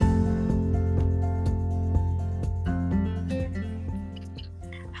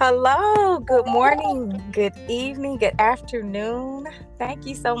Hello, good morning, good evening, good afternoon. Thank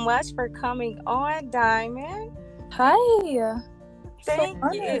you so much for coming on, Diamond. Hi. So Thank you.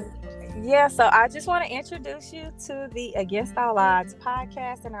 honored. Yeah, so I just want to introduce you to the Against All Odds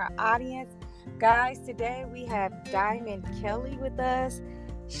podcast and our audience. Guys, today we have Diamond Kelly with us.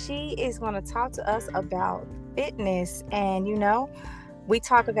 She is going to talk to us about fitness. And, we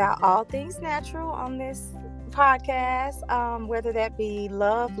talk about all things natural on this podcast, whether that be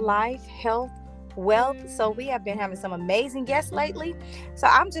love, life, health, wealth. So we have been having some amazing guests lately. So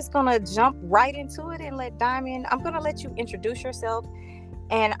I'm just going to jump right into it and I'm going to let you introduce yourself.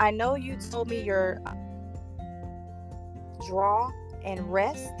 And I know you told me your draw and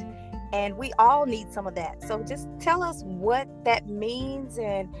rest, and we all need some of that. So just tell us what that means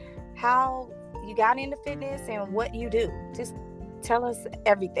and how you got into fitness and what you do. Just tell us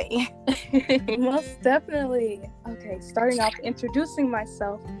everything. Most definitely. Okay, starting off introducing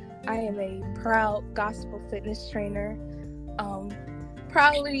myself. I am a proud gospel fitness trainer.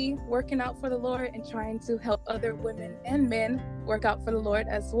 Proudly working out for the Lord and trying to help other women and men work out for the Lord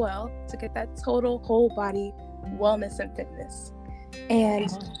as well to get that total whole body wellness and fitness. And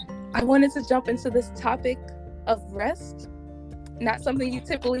I wanted to jump into this topic of rest. Not something you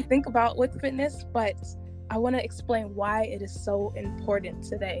typically think about with fitness, but I want to explain why it is so important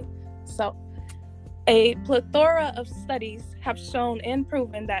today. So, a plethora of studies have shown and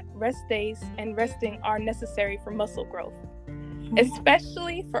proven that rest days and resting are necessary for muscle growth,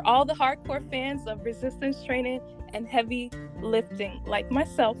 especially for all the hardcore fans of resistance training and heavy lifting like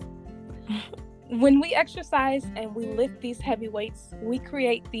myself. When we exercise and we lift these heavy weights, we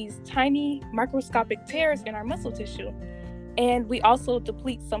create these tiny microscopic tears in our muscle tissue. And we also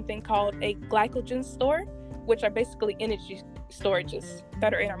deplete something called a glycogen store, which are basically energy storages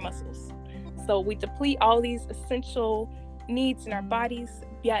that are in our muscles. So we deplete all these essential needs in our bodies,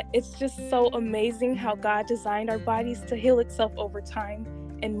 yet it's just so amazing how God designed our bodies to heal itself over time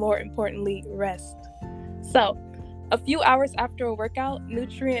and, more importantly, rest. So a few hours after a workout,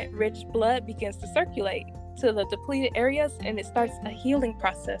 nutrient-rich blood begins to circulate to the depleted areas, and it starts a healing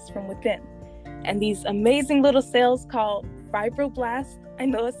process from within. And these amazing little cells called fibroblasts, I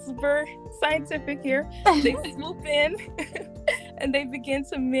know it's super scientific here, they swoop in and they begin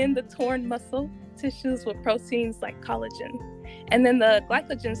to mend the torn muscle tissues with proteins like collagen. And then the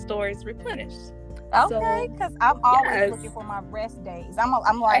glycogen store is replenished. Okay, because I'm always looking for my rest days.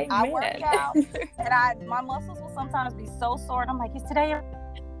 I'm like, I work out and my muscles will sometimes be so sore. And I'm like, is today?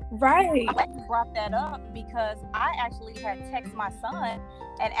 Right. I'm glad you brought that up because I actually had texted my son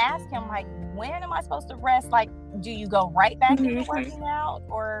and asked him, like, when am I supposed to rest? Like, do you go right back into working out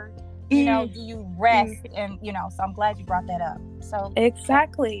or, do you rest? And, so I'm glad you brought that up. So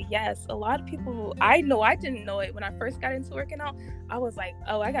exactly. Yes. A lot of people, I didn't know it when I first got into working out. I was like,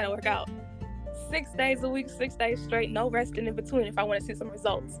 oh, I got to work out 6 days a week, 6 days straight, no resting in between if I want to see some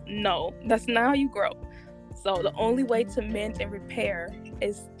results. No, that's not how you grow. So the only way to mend and repair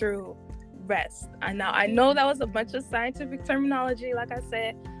is through rest. Now I know that was a bunch of scientific terminology, like I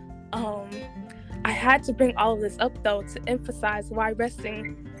said. I had to bring all of this up though to emphasize why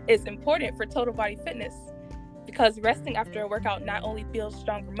resting is important for total body fitness. Because resting after a workout not only builds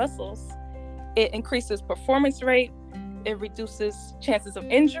stronger muscles, it increases performance rate, it reduces chances of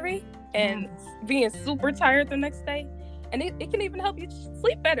injury and being super tired the next day, and it can even help you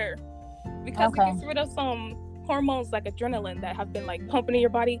sleep better because it gets rid of some hormones like adrenaline that have been like pumping in your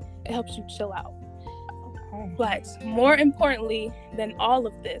body. It helps you chill out. But more importantly than all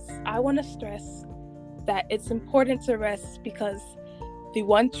of this, I want to stress that it's important to rest because the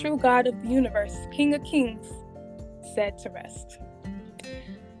one true God of the universe, King of Kings, said to rest.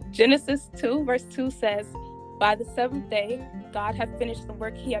 Genesis 2 verse 2 says, by the seventh day, God had finished the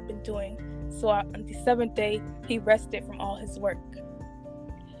work he had been doing. So on the seventh day, he rested from all his work.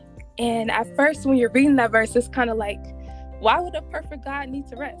 And at first, when you're reading that verse, it's kind of like, why would a perfect God need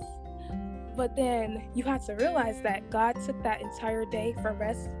to rest? But then you have to realize that God took that entire day for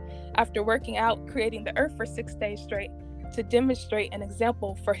rest after working out, creating the earth for 6 days straight to demonstrate an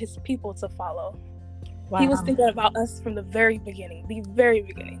example for his people to follow. Wow. He was thinking about us from the very beginning.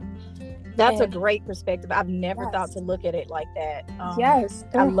 That's a great perspective. I've never thought to look at it like that. Yes.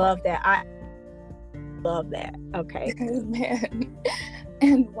 I love that. I love that. Okay. Amen.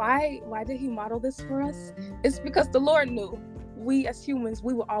 And why did he model this for us? It's because the Lord knew we as humans,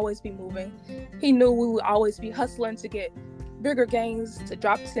 we will always be moving. He knew we would always be hustling to get bigger gains, to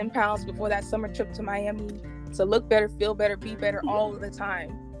drop 10 pounds before that summer trip to Miami, to look better, feel better, be better all the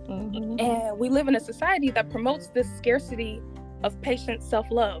time. And we live in a society that promotes this scarcity of patient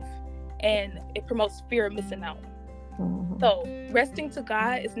self-love, and it promotes fear of missing out. So resting to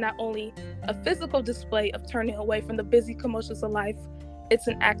God is not only a physical display of turning away from the busy commotions of life, it's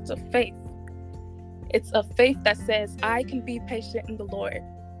an act of faith. It's a faith that says, I can be patient in the Lord.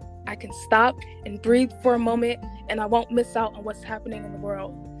 I can stop and breathe for a moment, and I won't miss out on what's happening in the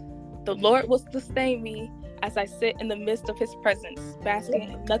world. The Lord will sustain me as I sit in the midst of his presence, basking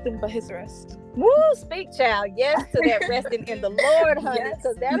in nothing but his rest. Woo, speak, child. Yes to that resting in the Lord, honey,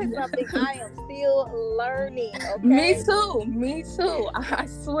 because that is something I am still learning. Okay? Me too. I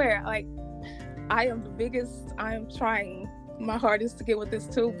swear, like, I am trying my hardest to get with this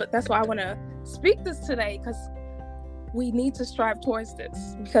too, but that's why I want to speak this today, because we need to strive towards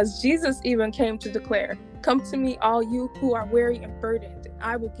this, because Jesus even came to declare, come to me, all you who are weary and burdened, and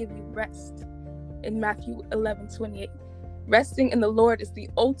I will give you rest, in Matthew 11:28. Resting in the Lord is the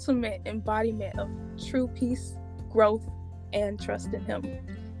ultimate embodiment of true peace, growth, and trust in him.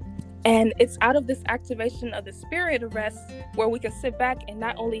 And it's out of this activation of the spirit of rest where we can sit back and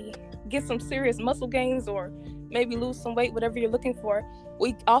not only get some serious muscle gains or maybe lose some weight, whatever you're looking for,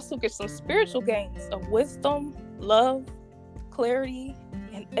 we also get some spiritual gains of wisdom, love, clarity,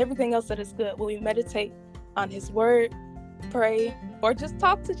 and everything else that is good when we meditate on his word, pray, or just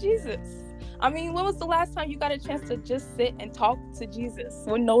talk to Jesus. I mean, when was the last time you got a chance to just sit and talk to Jesus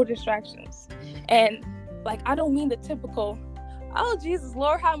with no distractions? And like, I don't mean the typical, oh, Jesus,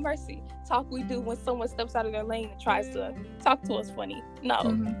 Lord, have mercy talk we do when someone steps out of their lane and tries to talk to us funny.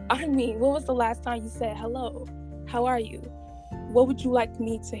 No, I mean, when was the last time you said, hello, how are you? What would you like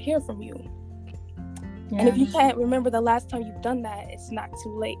me to hear from you? Yeah. And if you can't remember the last time you've done that, it's not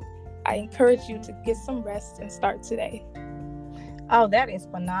too late. I encourage you to get some rest and start today. Oh, that is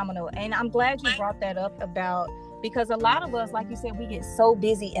phenomenal. And I'm glad you brought that up because a lot of us, like you said, we get so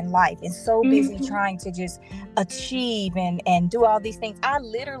busy in life and so busy trying to just achieve and do all these things. I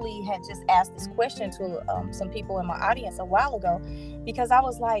literally had just asked this question to some people in my audience a while ago, because I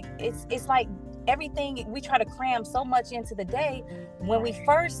was like, it's like everything, we try to cram so much into the day when we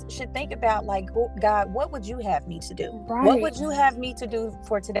first should think about, like, God, what would you have me to do? Right. What would you have me to do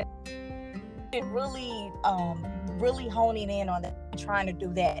for today? And really honing in on that, trying to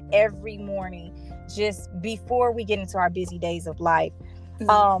do that every morning just before we get into our busy days of life.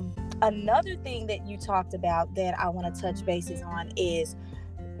 Another thing that you talked about that I want to touch bases on is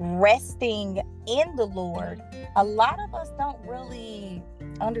resting in the Lord. A lot of us don't really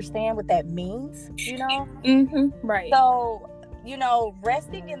understand what that means, you know? Right. So,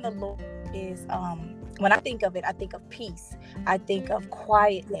 resting in the Lord is, when I think of it, I think of peace. I think of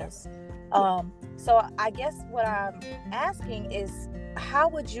quietness. So I guess what I'm asking is, how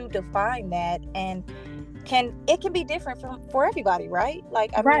would you define that? And it can be different for everybody, right?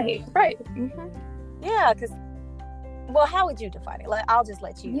 Like, right. Yeah, because, well, how would you define it? Like, I'll just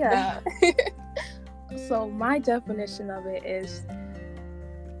let you. Yeah. So my definition of it is,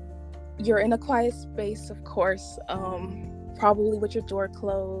 you're in a quiet space, of course, probably with your door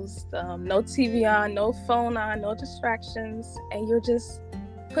closed, no TV on, no phone on, no distractions, and you're just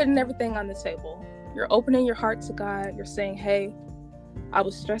putting everything on the table. You're opening your heart to God. You're saying, hey, I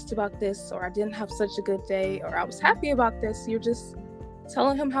was stressed about this, or I didn't have such a good day, or I was happy about this. You're just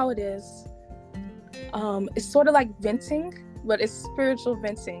telling him how it is. It's sort of like venting, but it's spiritual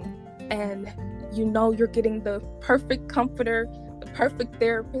venting. And you're getting the perfect comforter, the perfect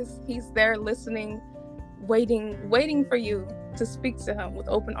therapist. He's there listening, waiting for you to speak to him with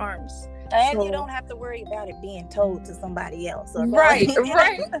open arms. And you don't have to worry about it being told to somebody else. Okay?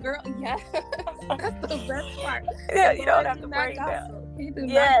 Right, girl. Yeah, that's the best part. Yeah, you don't have to worry about it.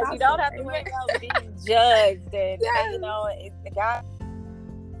 Yes, you don't have to worry about being judged. And it's the God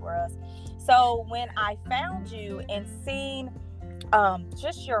for us. So when I found you and seen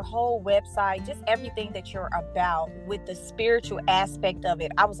just your whole website, just everything that you're about with the spiritual aspect of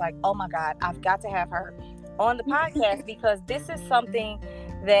it, I was like, oh my God, I've got to have her on the podcast, because this is something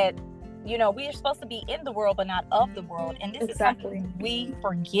that, we are supposed to be in the world, but not of the world. And this is something we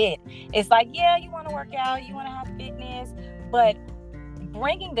forget. It's like, yeah, you want to work out, you want to have fitness, but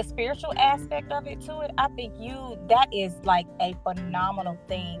bringing the spiritual aspect of it to it, I think that is like a phenomenal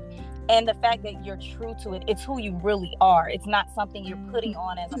thing. And the fact that you're true to it, it's who you really are. It's not something you're putting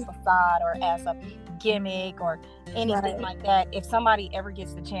on as a facade or as a gimmick or anything like that. If somebody ever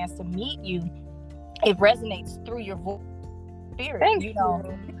gets the chance to meet you, it resonates through your voice, spirit. Thank you.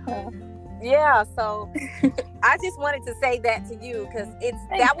 Yeah, so I just wanted to say that to you, because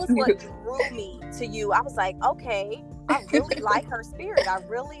that was what drew me to you. I was like, okay, I really like her spirit. I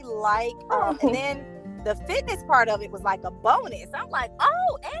really like, and then the fitness part of it was like a bonus. I'm like,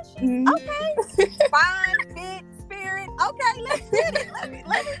 oh, and she's okay, fine, fit, spirit. Okay, let's get it. Let me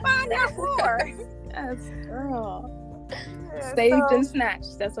find out more. Yes, girl. Saved and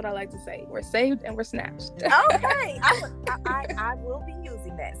snatched. That's what I like to say. We're saved and we're snatched. Okay, I will be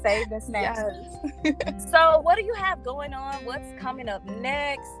using that. Saved and snatched. Yes. So, what do you have going on? What's coming up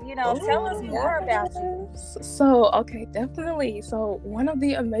next? Tell us more about you. So, okay, definitely. So, one of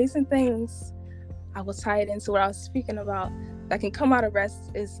the amazing things I will tie it into what I was speaking about that can come out of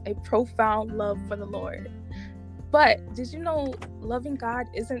rest is a profound love for the Lord. But did you know loving God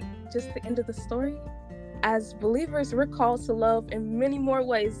isn't just the end of the story? As believers, we're called to love in many more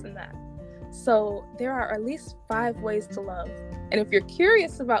ways than that. So there are at least 5 ways to love. And if you're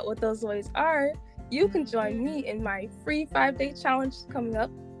curious about what those ways are, you can join me in my free 5-day challenge coming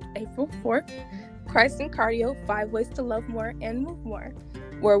up April 4th, Christ and Cardio, 5 ways to love more and move more,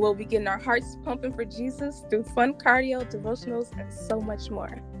 where we'll be getting our hearts pumping for Jesus through fun cardio, devotionals, and so much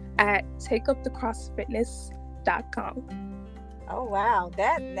more at takeupthecrossfitness.com. Oh wow,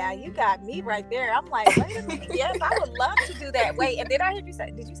 now you got me right there. I'm like, wait a minute, yes, I would love to do that. Wait, and did I hear you say?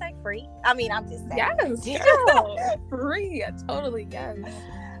 Did you say free? I mean, I'm just saying. Yes, girl, free. Totally, yes.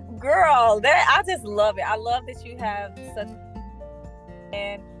 Girl, I just love it. I love that you have such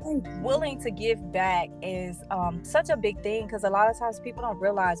and willing to give back is such a big thing, because a lot of times people don't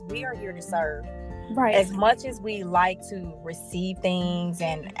realize we are here to serve. Right. As much as we like to receive things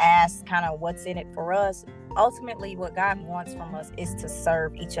and ask kind of what's in it for us, ultimately what God wants from us is to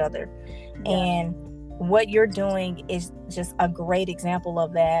serve each other. Yeah. And what you're doing is just a great example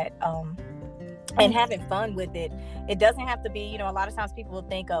of that, and having fun with it. It doesn't have to be, a lot of times people will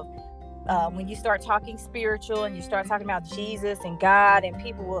think of when you start talking spiritual and you start talking about Jesus and God, and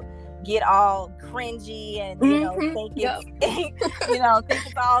people will get all cringy and think it's think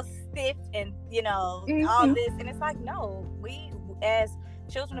it's all stiff and all this, and it's like, no, we as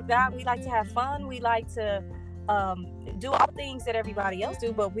children of God, we like to have fun, we like to do all things that everybody else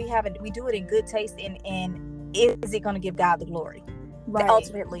do, but we do it in good taste, and is it going to give God the glory, right,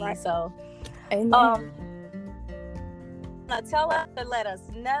 ultimately, right. So amen. Tell us, let us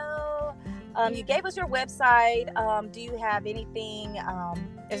know. You gave us your website. Do you have anything,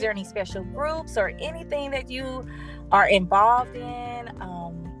 is there any special groups or anything that you are involved in?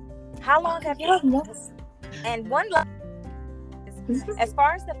 How long have you and one last, as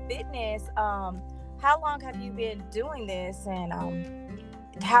far as the fitness, how long have you been doing this, and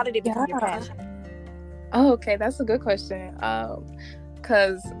how did it become your passion? Oh, okay, that's a good question.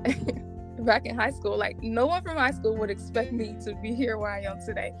 Because back in high school, like, no one from high school would expect me to be here where I am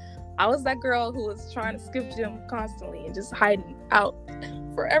today. I was that girl who was trying to skip gym constantly and just hiding out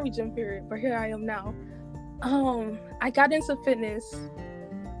for every gym period, but here I am now. I got into fitness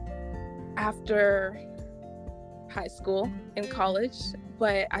after high school and college,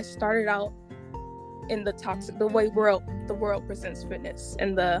 but I started out in the way the world presents fitness,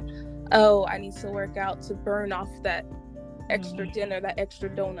 and I need to work out to burn off that extra dinner, that extra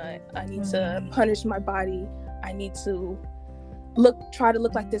donut. I need to punish my body. I need to try to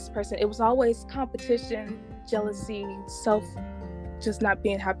look like this person. It was always competition, jealousy, just not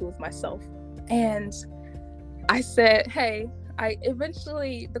being happy with myself. And I said, hey,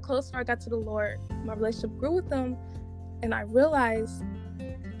 eventually, the closer I got to the Lord, my relationship grew with him, and I realized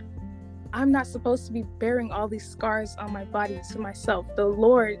I'm not supposed to be bearing all these scars on my body to myself. The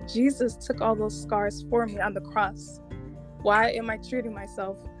Lord, Jesus, took all those scars for me on the cross. Why am I treating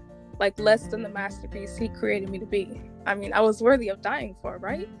myself like less than the masterpiece he created me to be? I mean, I was worthy of dying for,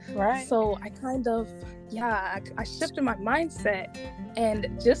 right? Right. So I kind of, I shifted my mindset, and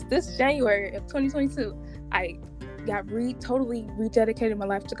just this January of 2022, I got totally rededicated my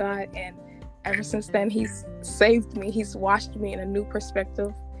life to God, and ever since then, he's saved me. He's washed me in a new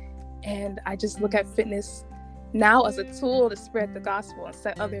perspective, and I just look at fitness now as a tool to spread the gospel and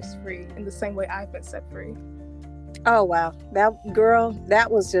set others free in the same way I've been set free. Oh wow,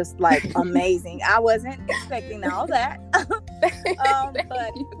 that was just like amazing. I wasn't expecting all that,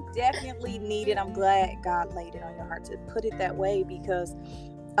 but definitely needed. I'm glad God laid it on your heart to put it that way, because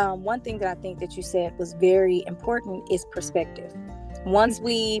one thing that I think that you said was very important is perspective. Once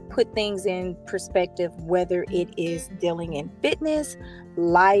we put things in perspective, whether it is dealing in fitness,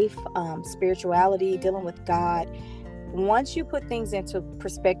 life, spirituality, dealing with God, once you put things into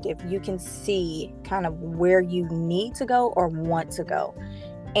perspective, you can see kind of where you need to go or want to go.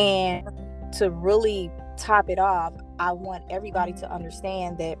 And to really top it off, I want everybody to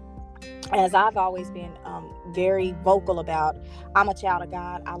understand that, as I've always been very vocal about, I'm a child of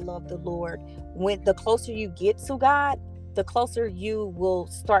God. I love the Lord. When the closer you get to God, the closer you will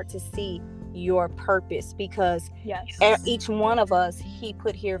start to see your purpose, because each one of us, he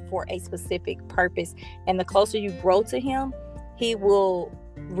put here for a specific purpose, and the closer you grow to him, he will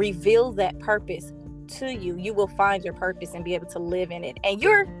reveal that purpose to you, you will find your purpose and be able to live in it. And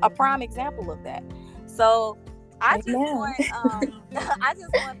you're a prime example of that. So I just want I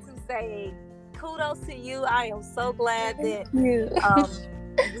just want to say kudos to you. I am so glad that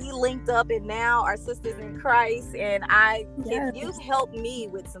we linked up and now are sisters in Christ, and you've helped me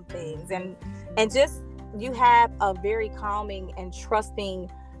with some things, and just you have a very calming and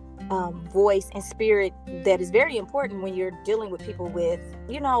trusting voice and spirit that is very important when you're dealing with people with,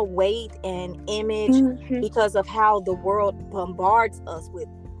 weight and image, because of how the world bombards us with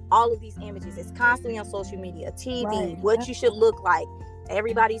all of these images. It's constantly on social media, TV, what you should look like.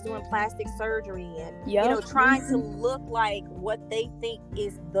 Everybody's doing plastic surgery and trying to look like what they think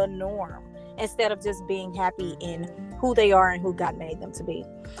is the norm, instead of just being happy in who they are and who God made them to be.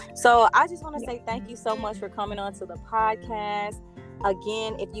 So I just want to say thank you so much for coming on to the podcast.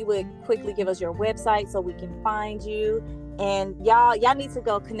 Again, if you would quickly give us your website so we can find you. And y'all need to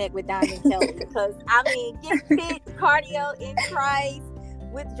go connect with Diamond Kelly, because get fit, cardio in Christ,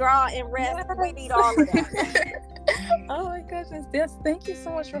 withdraw and rest. We need all of that. Oh my goodness, yes, thank you so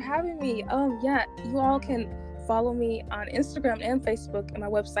much for having me. You all can follow me on Instagram and Facebook, and my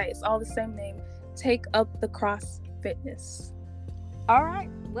website is all the same name, Take Up the Cross Fitness. All right,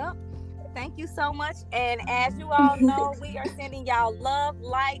 well, thank you so much. And as you all know, we are sending y'all love,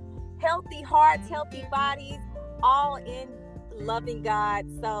 light, healthy hearts, healthy bodies, all in loving God.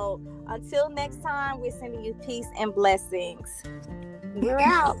 So until next time, we're sending you peace and blessings. We're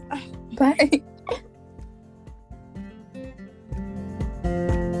out. Bye.